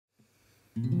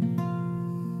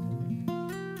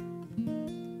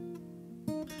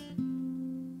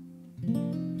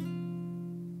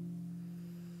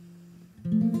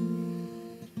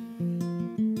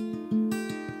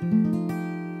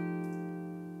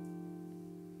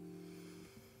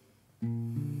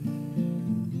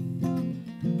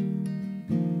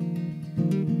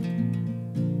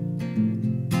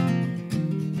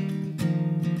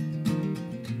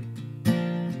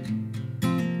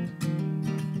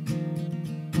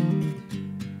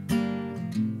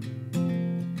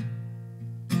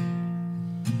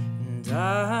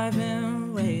I've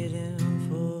been waiting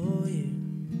for you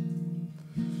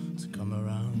to come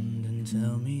around and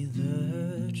tell me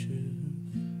the truth.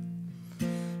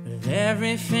 But of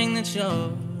everything that you're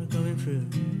going through,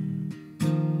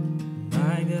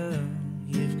 my girl,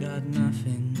 you've got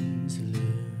nothing to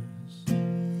lose.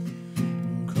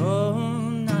 And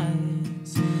cold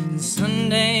nights and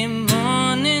Sunday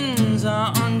mornings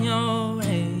are on your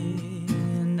way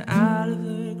and out of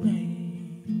the grave.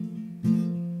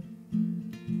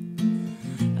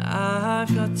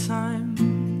 I've got time,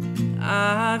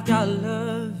 I've got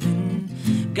love, and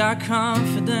got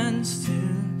confidence to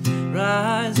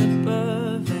rise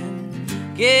above. And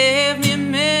give me a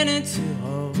minute to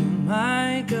hold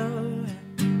my girl.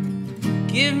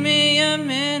 Give me a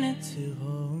minute to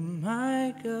hold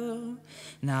my girl.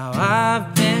 Now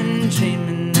I've been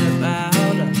dreaming about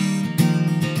us,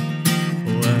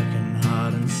 working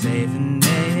hard and saving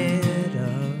it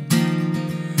up.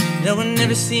 That we'll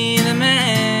never see the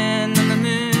man on the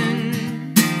moon.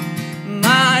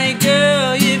 My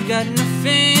girl, you've got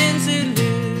nothing to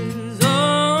lose.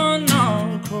 Oh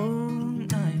no,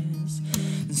 cold nights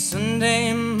and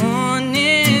Sunday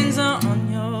mornings are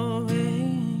on your way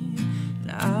and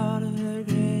out of the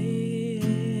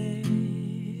grave.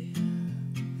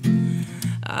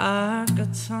 I've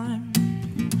got time,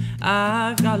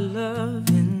 I've got love,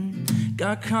 and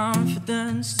got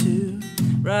confidence to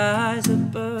rise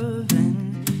above.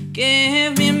 And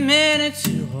give me a minute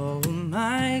to hold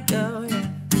my girl, yeah.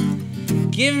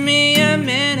 Give me a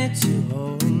minute to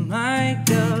hold my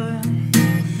girl.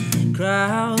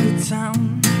 Crowded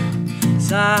town,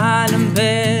 silent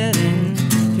bed, and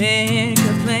pick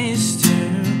a place to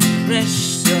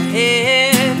rest your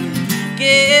head.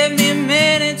 Give me a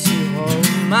minute to hold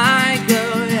my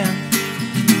girl, yeah.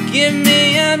 Give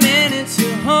me a minute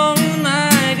to hold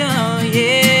my girl,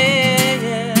 yeah,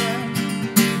 yeah.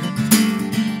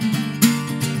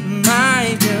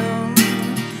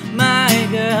 My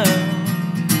girl,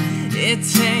 it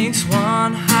takes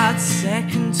one hot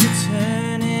second to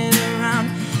turn it around.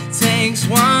 Takes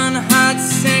one hot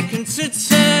second to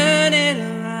turn it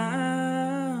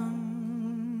around.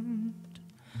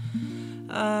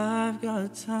 I've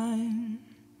got time,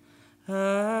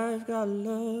 I've got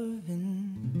love,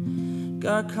 and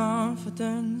got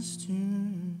confidence to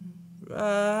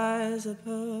rise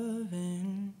above.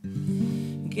 And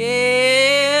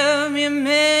give me a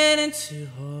minute to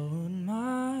hold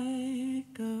my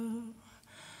girl.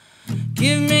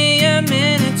 Give me a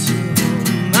minute to hold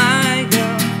my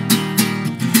girl.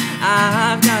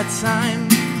 I've got time,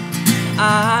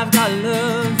 I've got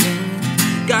love,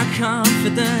 and got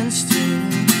confidence to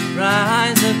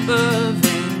rise above.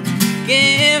 And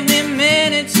give me a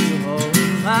minute to hold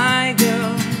my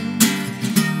girl.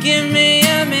 Give me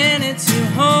a minute to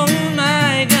hold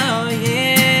my girl,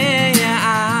 yeah,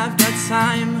 yeah. I've got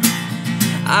time,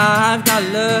 I've got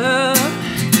love,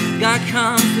 got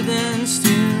confidence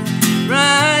to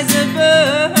rise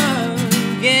above.